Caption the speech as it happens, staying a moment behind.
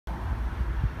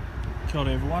Kia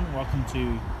ora everyone, welcome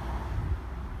to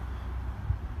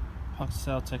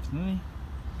Pakisau Takanini.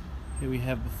 Here we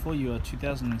have before you a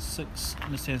 2006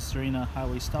 Nissan Serena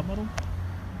highway star model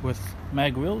with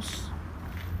mag wheels.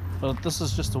 But this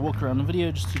is just a walk around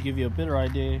video just to give you a better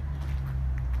idea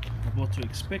of what to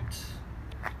expect.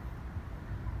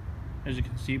 As you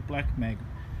can see, black mag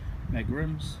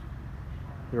rims.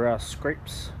 There are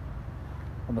scrapes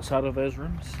on the side of those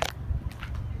rims,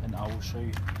 and I will show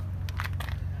you.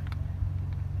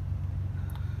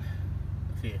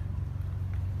 Here,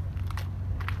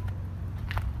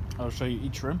 I'll show you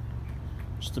each rim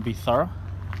just to be thorough.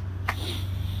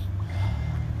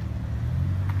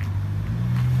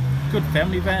 Good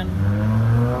family van,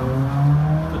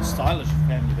 good stylish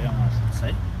family van, I should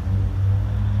say.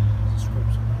 There's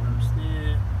scrapes on the rims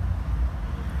there.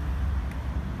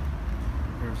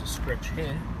 There's a scratch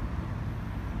here.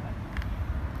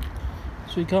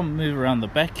 So we come move around the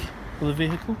back of the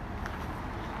vehicle.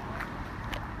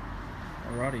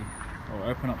 Alrighty, I'll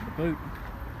open up the boot.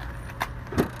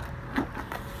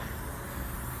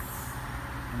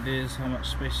 And there's how much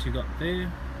space you got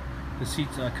there. The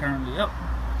seats are currently up.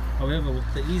 However,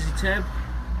 with the easy tab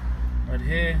right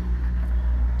here,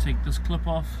 take this clip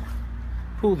off,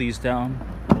 pull these down.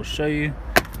 I'll show you.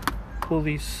 Pull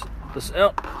this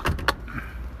out,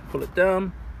 pull it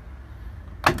down,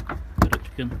 put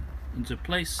it into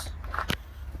place,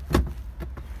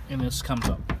 and this comes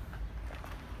up.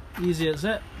 Easy as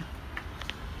that.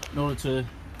 In order to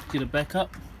get it back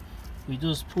up, we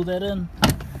just pull that in,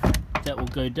 that will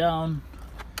go down,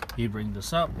 you bring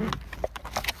this up,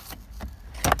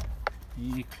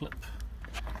 you clip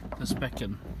this back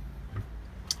in.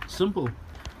 Simple.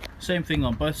 Same thing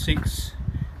on both seats,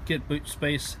 get boot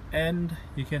space and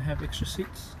you can have extra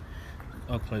seats.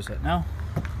 I'll close that now.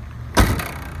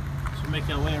 So make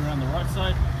our way around the right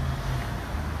side.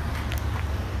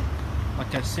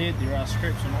 Like I said, there are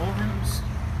scrapes on all rims.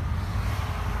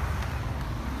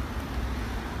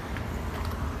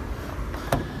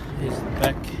 Here's the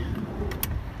back.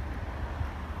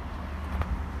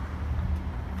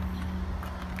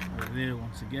 Over there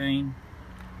once again.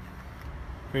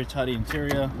 Very tidy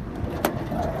interior.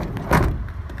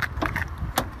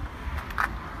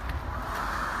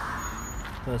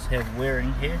 Does have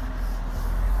wearing here.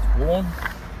 It's worn.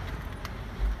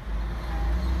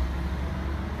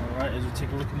 Alright, as we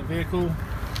take a look in the vehicle,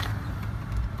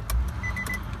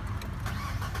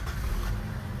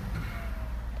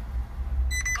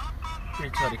 very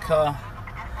tidy car,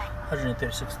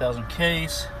 136,000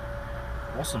 Ks,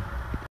 awesome.